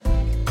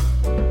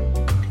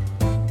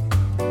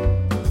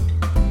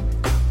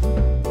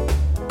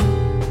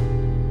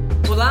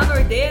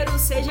Nordeiro,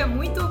 seja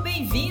muito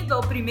bem-vindo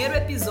ao primeiro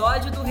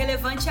episódio do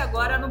Relevante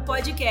Agora no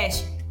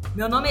podcast.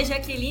 Meu nome é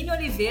Jaqueline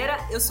Oliveira,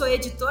 eu sou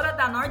editora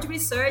da Nord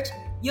Research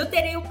e eu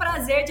terei o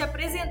prazer de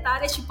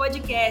apresentar este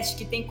podcast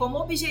que tem como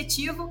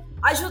objetivo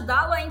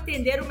ajudá-lo a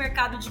entender o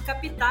mercado de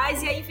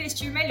capitais e a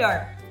investir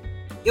melhor.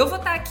 Eu vou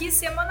estar aqui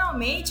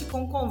semanalmente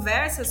com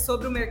conversas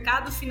sobre o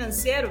mercado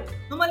financeiro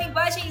numa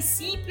linguagem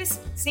simples,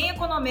 sem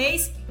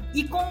economês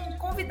e com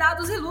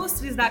convidados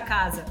ilustres da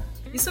casa.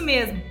 Isso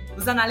mesmo,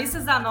 os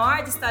analistas da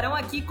Nord estarão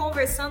aqui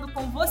conversando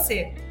com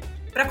você.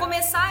 Para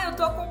começar, eu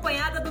estou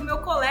acompanhada do meu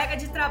colega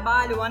de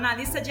trabalho, o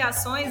analista de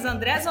ações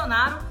André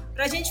Zonaro,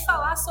 para a gente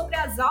falar sobre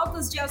as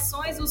altas de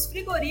ações dos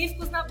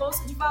frigoríficos na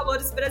Bolsa de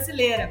Valores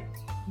brasileira.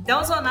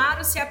 Então,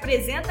 Zonaro, se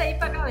apresenta aí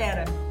pra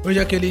galera. Oi,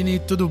 Jaqueline,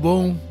 tudo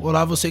bom?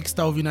 Olá, você que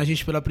está ouvindo a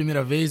gente pela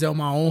primeira vez. É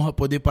uma honra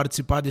poder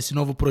participar desse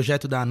novo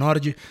projeto da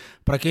Nord.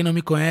 Para quem não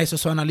me conhece, eu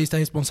sou analista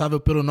responsável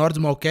pelo Nord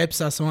Small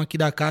Caps, a ação aqui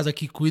da casa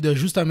que cuida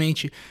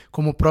justamente,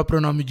 como o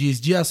próprio nome diz,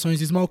 de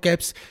ações Small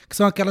Caps, que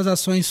são aquelas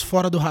ações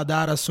fora do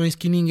radar, ações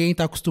que ninguém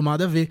está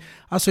acostumado a ver,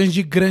 ações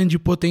de grande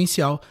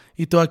potencial.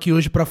 E estou aqui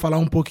hoje para falar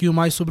um pouquinho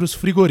mais sobre os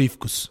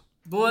frigoríficos.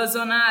 Boa,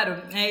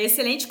 Zonaro.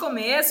 Excelente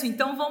começo.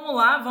 Então vamos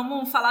lá,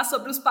 vamos falar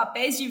sobre os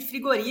papéis de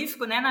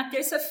frigorífico, né? Na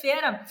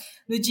terça-feira,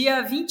 no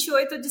dia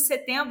 28 de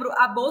setembro,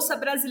 a Bolsa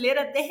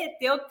Brasileira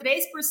derreteu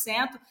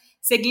 3%,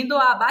 seguindo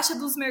a baixa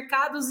dos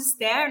mercados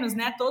externos,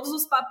 né? Todos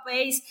os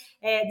papéis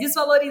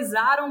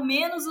desvalorizaram,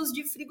 menos os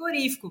de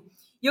frigorífico.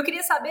 E eu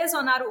queria saber,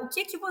 Zonaro, o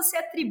que você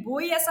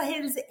atribui a essa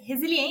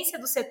resiliência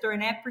do setor,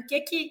 né? Por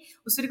que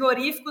os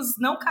frigoríficos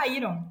não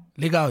caíram?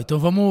 Legal, então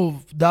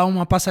vamos dar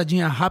uma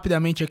passadinha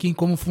rapidamente aqui em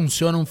como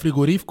funciona um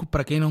frigorífico,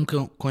 para quem não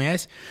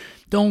conhece.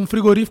 Então, um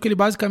frigorífico ele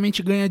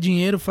basicamente ganha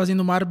dinheiro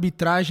fazendo uma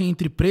arbitragem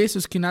entre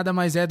preços, que nada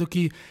mais é do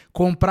que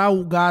comprar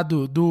o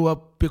gado do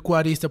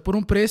pecuarista por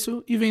um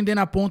preço e vender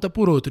na ponta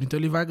por outro. Então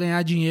ele vai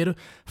ganhar dinheiro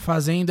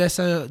fazendo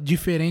essa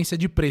diferença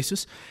de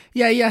preços.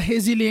 E aí a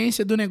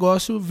resiliência do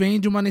negócio vem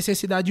de uma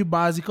necessidade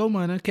básica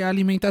humana, que é a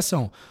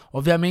alimentação.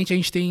 Obviamente a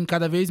gente tem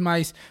cada vez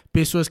mais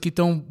pessoas que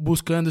estão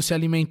buscando se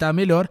alimentar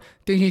melhor.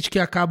 Tem gente que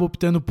acaba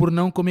optando por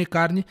não comer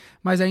carne,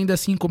 mas ainda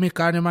assim comer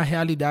carne é uma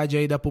realidade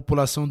aí da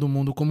população do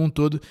mundo como um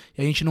todo.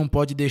 E a gente não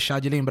pode deixar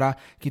de lembrar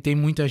que tem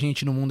muita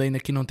gente no mundo ainda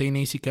que não tem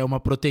nem sequer uma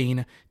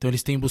proteína. Então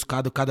eles têm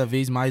buscado cada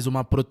vez mais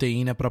uma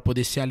proteína para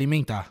poder se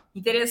alimentar.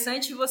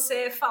 Interessante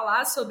você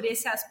falar sobre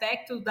esse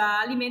aspecto da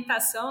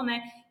alimentação,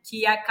 né,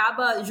 que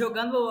acaba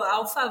jogando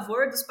ao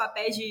favor dos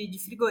papéis de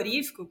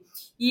frigorífico.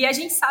 E a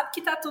gente sabe que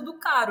está tudo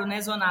caro,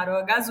 né, Zonaro?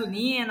 A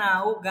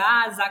gasolina, o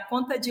gás, a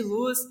conta de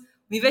luz.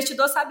 O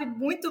investidor sabe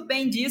muito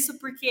bem disso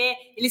porque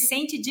ele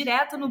sente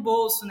direto no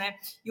bolso, né?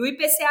 E o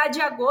IPCA de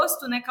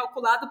agosto, né,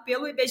 calculado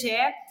pelo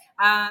IBGE,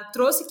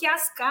 trouxe que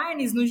as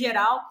carnes, no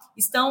geral,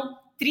 estão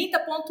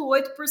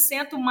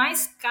 30,8%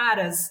 mais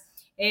caras.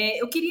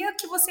 Eu queria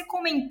que você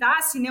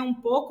comentasse, né, um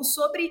pouco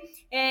sobre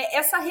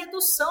essa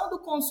redução do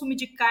consumo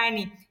de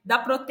carne, da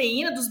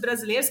proteína dos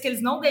brasileiros, que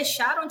eles não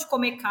deixaram de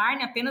comer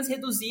carne, apenas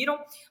reduziram,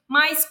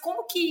 mas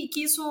como que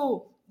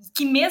isso,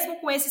 que mesmo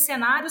com esse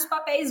cenário, os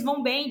papéis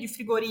vão bem de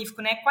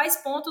frigorífico, né? Quais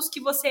pontos que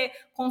você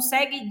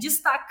consegue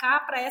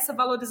destacar para essa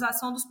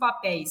valorização dos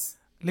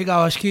papéis?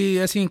 Legal, acho que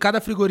assim, cada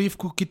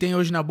frigorífico que tem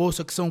hoje na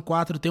Bolsa, que são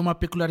 4, tem uma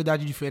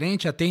peculiaridade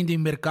diferente, atendem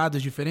mercados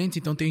diferentes,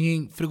 então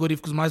tem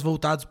frigoríficos mais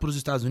voltados para os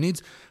Estados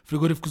Unidos,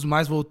 frigoríficos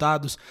mais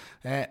voltados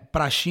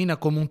para a China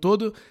como um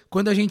todo.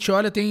 Quando a gente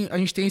olha, a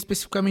gente tem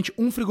especificamente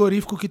um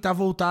frigorífico que está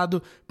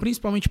voltado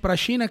principalmente para a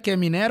China, que é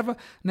Minerva,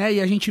 né?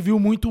 E a gente viu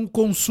muito um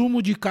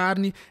consumo de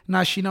carne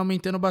na China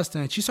aumentando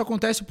bastante. Isso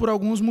acontece por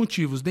alguns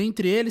motivos,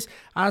 dentre eles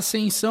a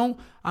ascensão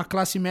à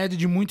classe média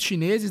de muitos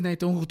chineses, né?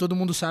 Então todo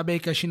mundo sabe aí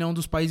que a China é um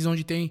dos países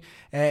onde tem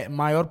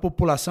maior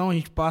população, a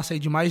gente passa aí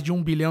de mais de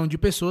 1 bilhão de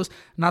pessoas.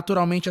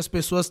 Naturalmente as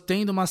pessoas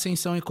tendo uma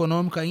ascensão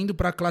econômica, indo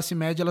para a classe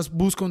média, elas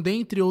buscam,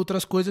 dentre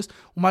outras coisas,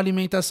 uma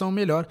alimentação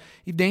melhor,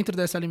 e dentro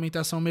dessa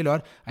alimentação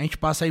melhor a gente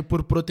passa aí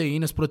por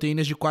proteínas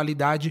de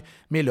qualidade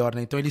melhor,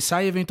 né? Então ele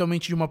sai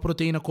eventualmente de uma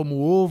proteína como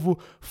ovo,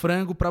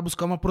 frango, para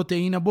buscar uma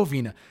proteína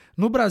bovina.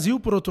 No Brasil,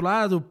 por outro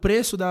lado, o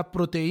preço da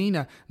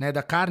proteína, né,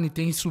 da carne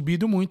tem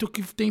subido muito, o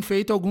que tem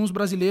feito alguns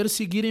brasileiros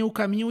seguirem o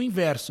caminho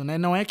inverso, né?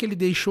 Não é que ele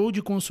deixou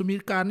de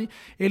consumir carne,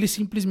 ele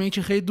simplesmente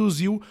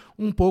reduziu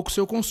um pouco o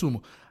seu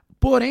consumo.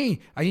 Porém,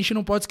 a gente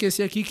não pode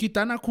esquecer aqui que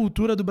está na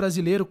cultura do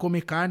brasileiro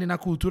comer carne, na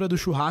cultura do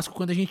churrasco.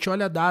 Quando a gente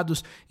olha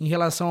dados em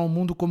relação ao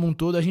mundo como um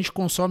todo, a gente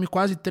consome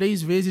quase 3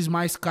 vezes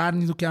mais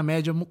carne do que a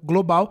média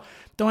global.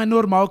 Então é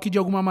normal que de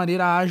alguma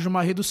maneira haja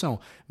uma redução.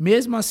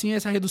 Mesmo assim,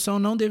 essa redução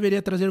não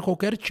deveria trazer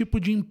qualquer tipo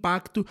de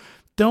impacto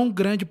tão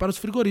grande para os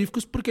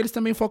frigoríficos, porque eles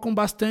também focam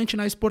bastante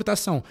na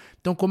exportação.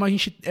 Então, como a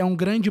gente é um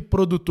grande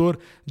produtor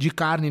de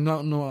carne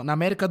na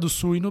América do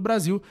Sul e no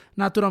Brasil,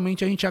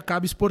 naturalmente a gente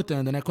acaba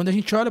exportando, né? Quando a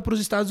gente olha para os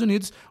Estados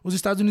Unidos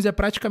é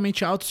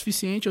praticamente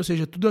autossuficiente, ou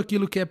seja, tudo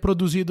aquilo que é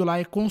produzido lá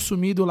é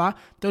consumido lá,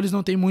 então eles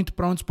não têm muito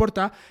para onde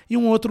exportar. E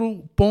um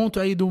outro ponto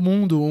aí do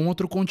mundo, um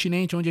outro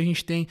continente onde a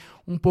gente tem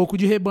um pouco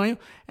de rebanho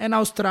é na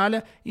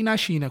Austrália e na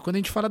China. Quando a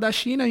gente fala da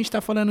China, a gente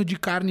está falando de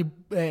carne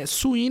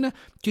suína,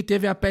 que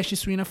teve a peste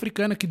suína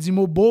africana, que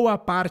dizimou boa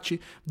parte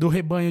do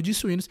rebanho de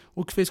suínos,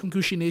 o que fez com que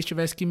o chinês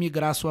tivesse que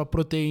migrar sua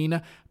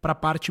proteína para a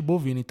parte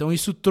bovina. Então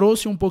isso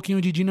trouxe um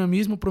pouquinho de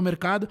dinamismo para o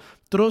mercado,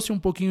 trouxe um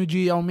pouquinho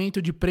de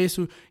aumento de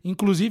preço,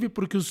 inclusive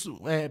porque os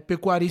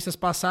pecuaristas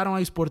passaram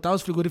a exportar,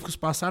 os frigoríficos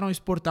passaram a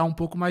exportar um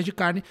pouco mais de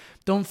carne,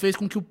 então fez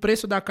com que o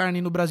preço da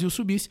carne no Brasil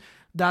subisse,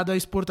 dado a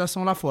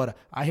exportação lá fora.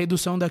 A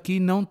redução daqui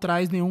não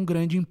traz nenhum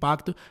grande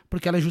impacto,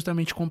 porque ela é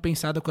justamente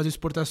compensada com as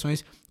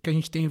exportações que a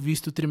gente tem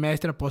visto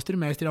trimestre após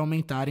trimestre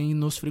aumentarem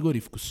nos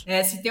frigoríficos.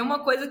 Se tem uma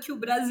coisa que o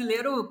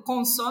brasileiro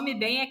consome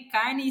bem é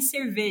carne e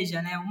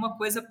cerveja, né? Uma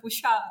coisa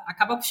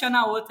acaba puxando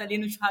a outra ali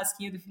no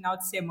churrasquinho do final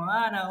de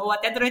semana, ou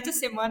até durante a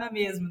semana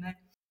mesmo, né?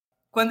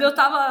 Quando eu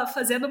estava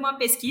fazendo uma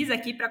pesquisa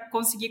aqui para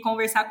conseguir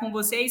conversar com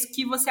vocês,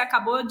 que você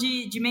acabou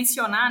de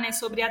mencionar, né,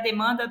 sobre a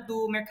demanda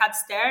do mercado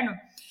externo,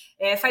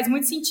 faz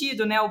muito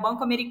sentido, né? O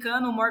banco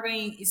americano, o Morgan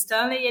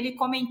Stanley, ele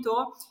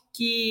comentou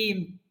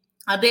que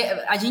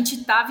a gente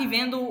está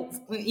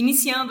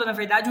iniciando, na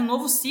verdade, um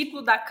novo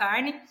ciclo da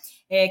carne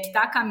que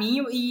está a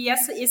caminho, e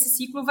esse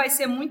ciclo vai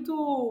ser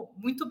muito,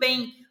 muito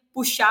bem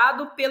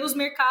puxado pelos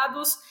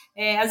mercados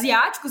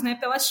asiáticos, né?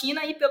 Pela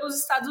China e pelos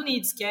Estados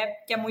Unidos, que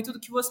é muito do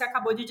que você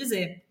acabou de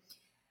dizer.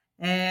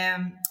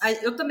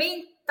 Eu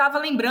também estava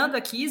lembrando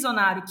aqui,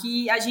 Zonaro,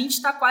 que a gente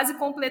está quase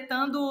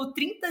completando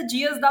 30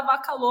 dias da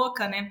vaca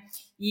louca, né?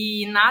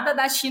 E nada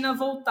da China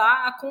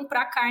voltar a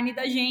comprar carne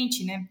da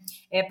gente, né?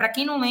 Para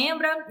quem não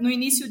lembra, no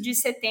início de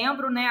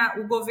setembro, né,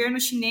 o governo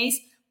chinês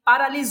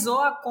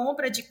paralisou a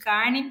compra de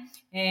carne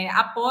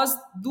após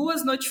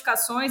duas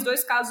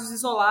casos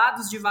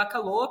isolados de vaca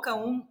louca,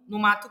 um no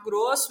Mato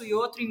Grosso e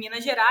outro em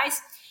Minas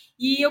Gerais.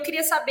 E eu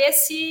queria saber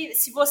se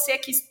você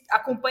que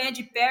acompanha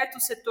de perto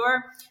o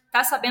setor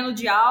está sabendo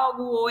de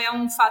algo ou é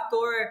um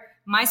fator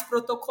mais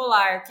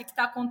protocolar. O que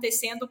está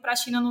acontecendo para a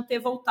China não ter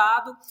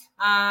voltado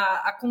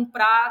a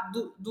comprar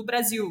do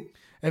Brasil?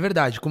 É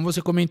verdade, como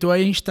você comentou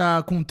aí, a gente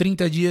está com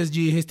 30 dias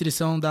de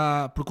restrição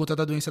por conta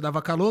da doença da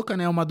vaca louca,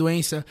 né? Uma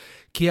doença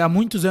que há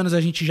muitos anos a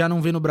gente já não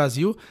vê no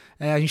Brasil.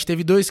 A gente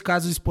teve 2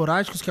 casos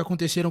esporádicos que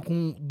aconteceram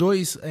com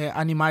 2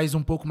 animais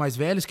um pouco mais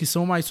velhos, que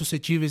são mais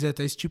suscetíveis a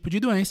esse tipo de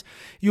doença.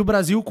 E o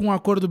Brasil, com um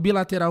acordo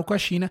bilateral com a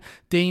China,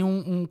 tem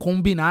um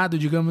combinado,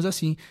 digamos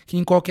assim, que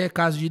em qualquer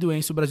caso de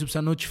doença o Brasil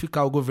precisa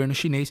notificar o governo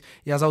chinês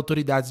e as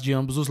autoridades de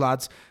ambos os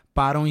lados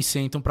param e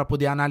sentam para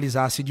poder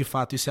analisar se de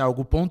fato isso é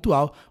algo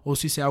pontual ou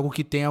se isso é algo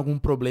que tem algum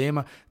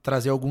problema,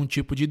 trazer algum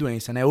tipo de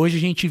doença, né? Hoje a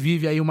gente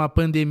vive aí uma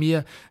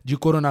pandemia de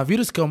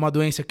coronavírus, que é uma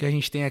doença que a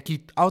gente tem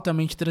aqui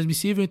altamente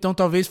transmissível, então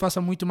talvez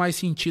faça muito mais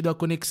sentido a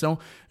conexão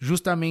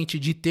justamente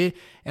de ter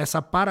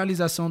essa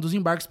paralisação dos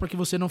embarques para que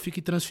você não fique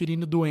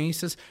transferindo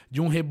doenças de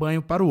um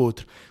rebanho para o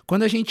outro.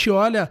 Quando a gente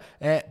olha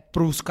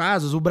para os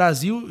casos, o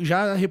Brasil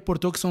já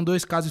reportou que são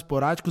 2 casos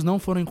esporádicos, não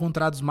foram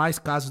encontrados mais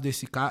casos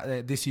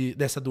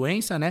dessa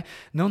doença, né?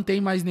 Não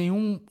tem mais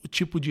nenhum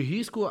tipo de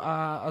risco.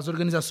 As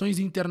organizações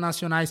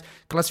internacionais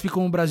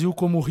classificam o Brasil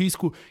como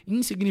risco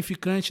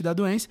insignificante da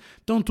doença.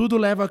 Então tudo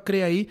leva a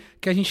crer aí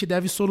que a gente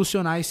deve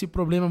solucionar esse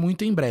problema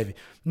muito em breve.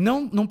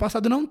 Num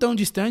passado não tão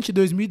distante,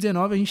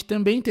 2019, a gente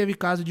também teve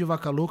caso de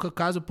vaca louca,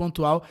 caso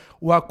pontual.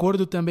 O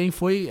acordo também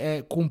foi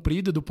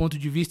cumprido do ponto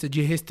de vista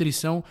de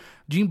restrição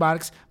de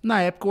embarques.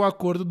 Na época o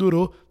acordo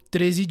durou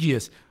 13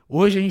 dias.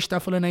 Hoje a gente está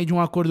falando aí de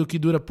um acordo que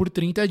dura por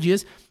 30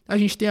 dias. A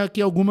gente tem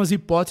aqui algumas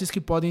hipóteses que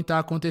podem estar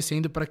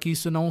acontecendo para que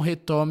isso não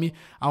retome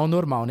ao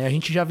normal, né? A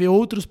gente já vê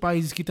outros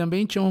países que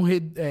também tinham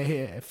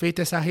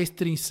feito essa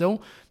restrição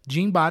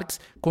de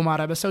embarques, como a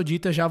Arábia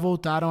Saudita, já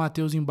voltaram a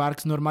ter os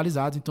embarques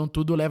normalizados. Então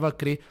tudo leva a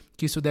crer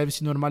que isso deve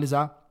se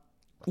normalizar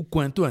o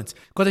quanto antes.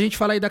 Quando a gente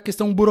fala aí da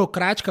questão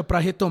burocrática para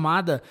a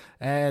retomada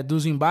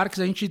dos embarques,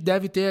 a gente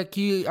deve ter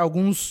aqui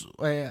alguns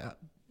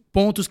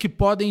pontos que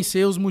podem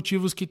ser os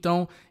motivos que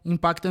estão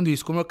impactando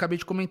isso. Como eu acabei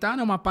de comentar,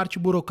 né, uma parte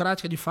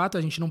burocrática, de fato,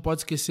 a gente não pode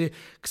esquecer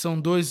que são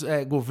 2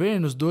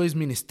 governos, 2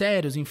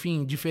 ministérios,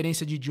 enfim,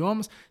 diferença de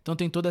idiomas, então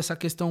tem toda essa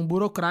questão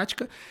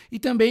burocrática, e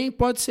também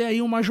pode ser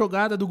aí uma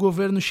jogada do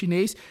governo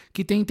chinês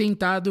que tem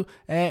tentado,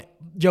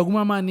 de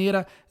alguma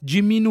maneira,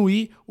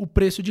 diminuir o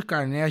preço de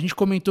carne, né? A gente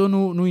comentou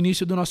no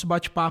início do nosso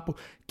bate-papo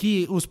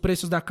que os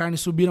preços da carne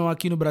subiram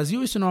aqui no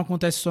Brasil. Isso não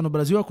acontece só no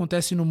Brasil,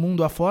 acontece no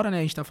mundo afora, né?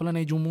 A gente está falando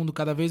aí de um mundo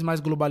cada vez mais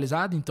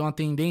globalizado, então a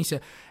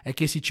tendência é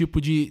que esse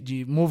tipo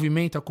de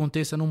movimento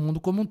aconteça no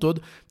mundo como um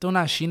todo. Então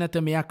na China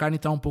também a carne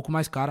está um pouco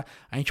mais cara.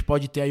 A gente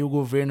pode ter aí o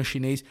governo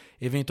chinês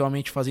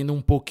eventualmente fazendo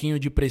um pouquinho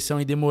de pressão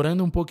e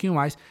demorando um pouquinho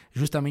mais,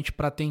 justamente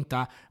para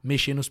tentar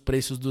mexer nos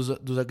preços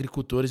dos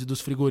agricultores e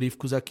dos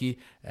frigoríficos aqui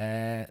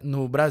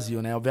no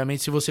Brasil, né?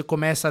 Obviamente, se você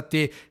começa a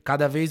ter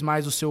cada vez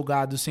mais o seu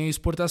gado sem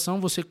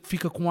exportação, você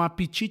fica com um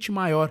apetite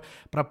maior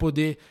para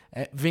poder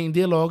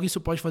vender logo. Isso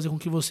pode fazer com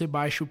que você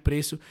baixe o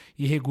preço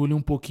e regule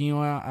um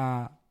pouquinho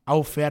a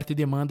oferta e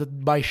demanda,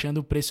 baixando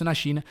o preço na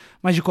China,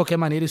 mas de qualquer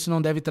maneira isso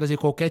não deve trazer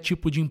qualquer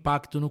tipo de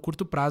impacto no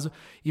curto prazo.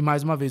 E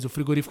mais uma vez, o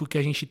frigorífico que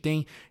a gente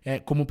tem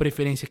como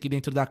preferência aqui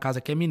dentro da casa,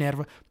 que é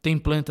Minerva, tem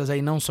plantas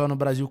aí não só no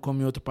Brasil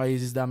como em outros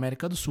países da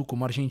América do Sul,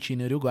 como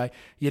Argentina e Uruguai,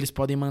 e eles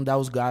podem mandar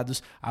os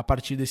gados a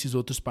partir desses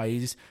outros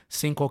países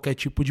sem qualquer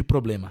tipo de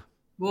problema.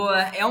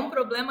 Boa, é um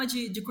problema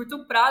de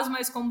curto prazo,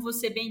 mas como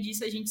você bem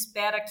disse, a gente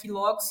espera que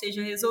logo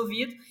seja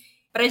resolvido.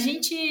 A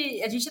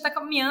gente está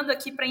caminhando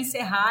aqui para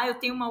encerrar. Eu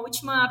tenho uma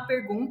última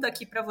pergunta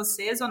aqui para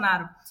você,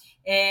 Zonaro.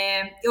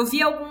 Eu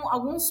vi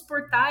alguns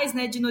portais,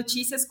 né, de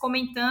notícias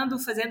comentando,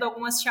 fazendo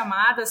algumas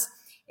chamadas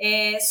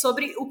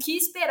sobre o que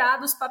esperar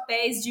dos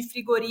papéis de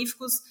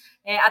frigoríficos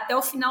até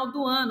o final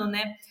do ano,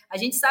 né? A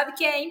gente sabe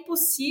que é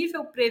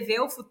impossível prever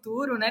o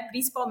futuro, né,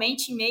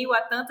 principalmente em meio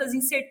a tantas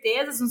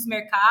incertezas nos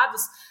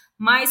mercados,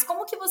 mas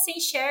como que você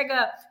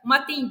enxerga uma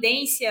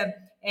tendência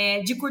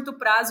de curto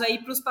prazo aí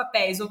para os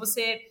papéis? Ou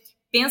você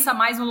pensa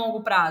mais no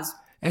longo prazo?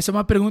 Essa é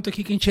uma pergunta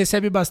aqui que a gente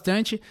recebe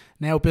bastante,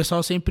 né? O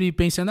pessoal sempre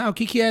pensando, o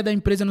que é da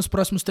empresa nos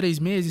próximos 3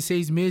 meses,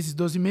 6 meses,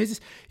 12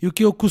 meses? E o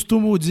que eu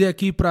costumo dizer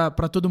aqui para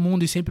todo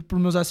mundo e sempre para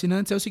os meus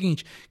assinantes é o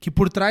seguinte, que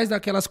por trás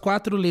daquelas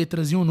 4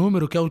 letras e um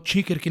número, que é o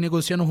ticker que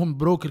negocia no home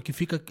broker, que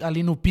fica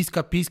ali no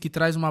pisca-pisca e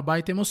traz uma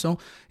baita emoção,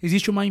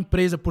 existe uma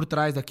empresa por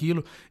trás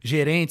daquilo,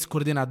 gerentes,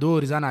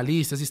 coordenadores,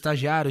 analistas,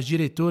 estagiários,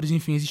 diretores,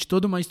 enfim, existe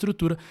toda uma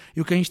estrutura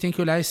e o que a gente tem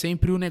que olhar é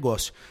sempre o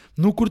negócio.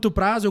 No curto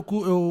prazo,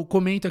 eu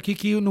comento aqui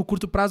que no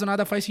curto prazo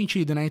nada faz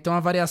sentido, né? Então a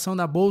variação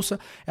da bolsa,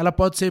 ela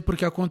pode ser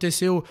porque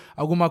aconteceu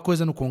alguma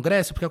coisa no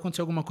Congresso, porque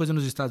aconteceu alguma coisa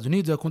nos Estados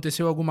Unidos,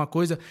 aconteceu alguma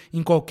coisa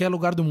em qualquer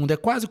lugar do mundo. É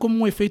quase como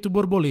um efeito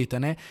borboleta,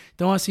 né?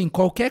 Então, assim,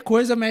 qualquer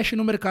coisa mexe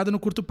no mercado no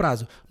curto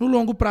prazo. No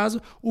longo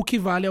prazo, o que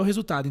vale é o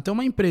resultado. Então,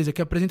 uma empresa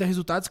que apresenta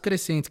resultados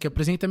crescentes, que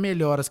apresenta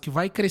melhoras, que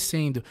vai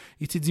crescendo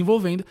e se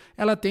desenvolvendo,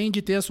 ela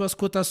tende a ter as suas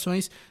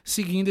cotações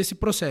seguindo esse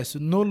processo.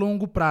 No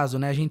longo prazo,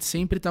 né? A gente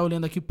sempre está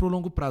olhando aqui para o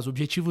longo prazo. O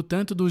objetivo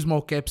tanto do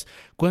Small Caps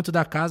quanto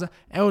da casa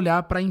é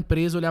olhar para a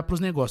empresa, olhar para os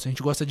negócios. A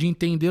gente gosta de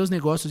entender os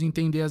negócios,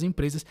 entender as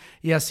empresas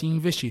e assim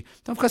investir.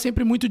 Então fica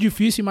sempre muito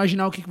difícil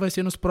imaginar o que vai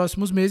ser nos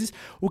próximos meses.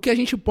 O que a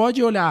gente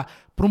pode olhar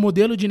para o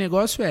modelo de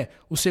negócio é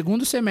o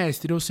segundo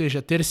semestre, ou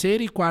seja,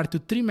 terceiro e quarto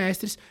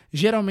trimestres,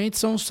 geralmente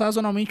são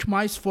sazonalmente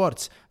mais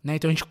fortes, né?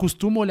 Então a gente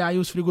costuma olhar aí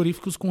os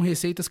frigoríficos com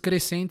receitas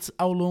crescentes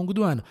ao longo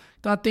do ano.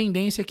 Então a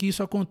tendência é que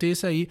isso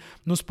aconteça aí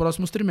nos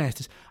próximos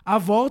trimestres. A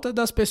volta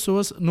das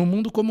pessoas no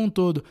mundo como um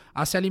todo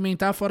a se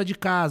alimentar fora de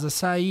casa,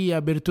 sair,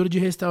 abertura de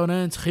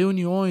restaurantes,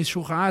 reuniões,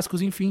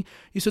 churrascos, enfim,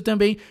 isso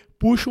também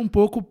puxa um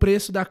pouco o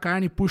preço da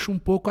carne, puxa um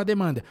pouco a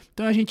demanda.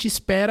 Então a gente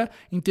espera,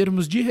 em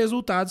termos de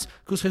resultados,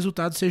 que os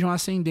resultados sejam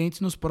ascendentes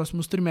nos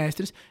próximos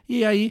trimestres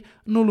e aí,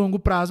 no longo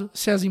prazo,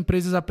 se as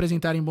empresas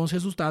apresentarem bons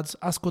resultados,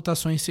 as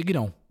cotações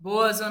seguirão.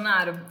 Boa,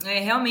 Zonaro.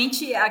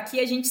 Realmente,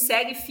 aqui a gente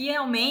segue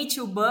fielmente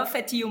o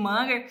Buffett e o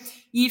Munger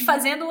e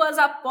fazendo as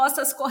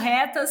apostas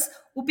corretas,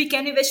 o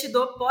pequeno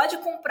investidor pode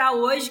comprar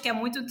hoje, que é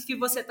muito do que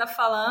você está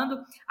falando,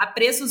 a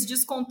preços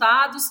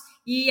descontados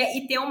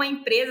e ter uma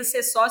empresa,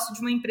 ser sócio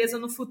de uma empresa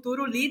no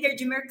futuro líder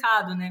de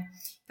mercado, né?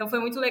 Então foi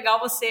muito legal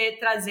você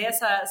trazer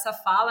essa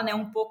fala, né?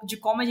 Um pouco de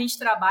como a gente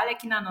trabalha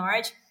aqui na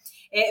Nord.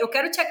 Eu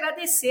quero te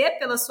agradecer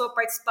pela sua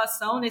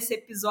participação nesse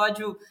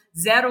episódio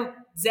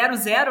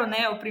 000,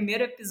 né? O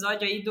primeiro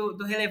episódio aí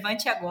do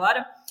Relevante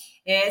Agora.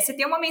 Você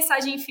tem uma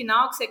mensagem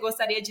final que você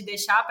gostaria de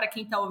deixar para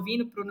quem está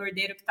ouvindo, para o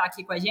nordeiro que está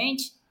aqui com a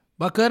gente?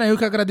 Bacana, eu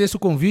que agradeço o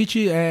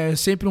convite, é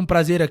sempre um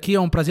prazer aqui, é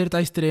um prazer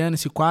estar estreando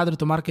esse quadro,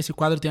 tomara que esse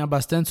quadro tenha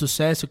bastante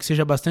sucesso, que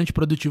seja bastante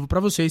produtivo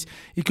para vocês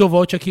e que eu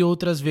volte aqui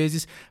outras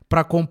vezes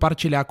para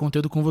compartilhar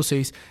conteúdo com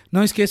vocês.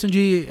 Não esqueçam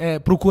de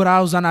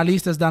procurar os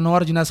analistas da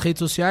Nord nas redes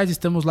sociais,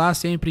 estamos lá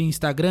sempre em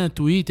Instagram,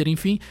 Twitter,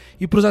 enfim,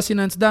 e para os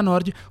assinantes da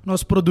Nord,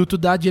 nosso produto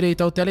dá direito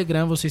ao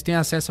Telegram, vocês têm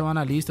acesso ao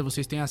analista,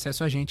 vocês têm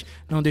acesso a gente,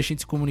 não deixem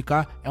de se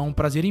comunicar, é um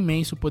prazer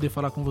imenso poder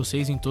falar com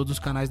vocês em todos os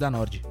canais da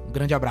Nord. Um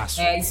grande abraço.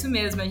 É isso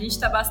mesmo, a gente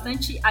está bastante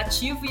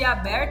ativo e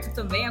aberto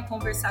também a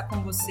conversar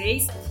com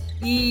vocês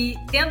e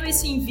tendo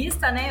isso em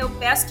vista, né, eu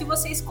peço que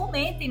vocês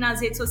comentem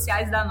nas redes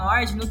sociais da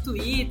Nord, no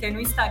Twitter,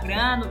 no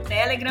Instagram, no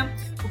Telegram,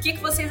 o que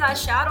vocês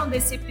acharam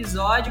desse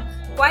episódio,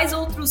 quais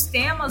outros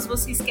temas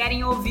vocês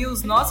querem ouvir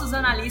os nossos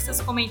analistas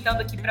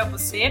comentando aqui para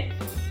você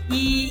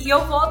e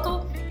eu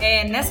volto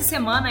nessa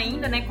semana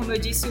ainda, né, como eu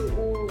disse,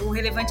 o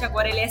Relevante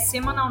Agora ele é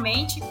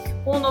semanalmente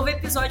com um novo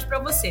episódio para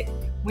você.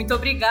 Muito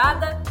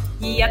obrigada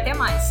e até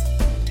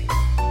mais!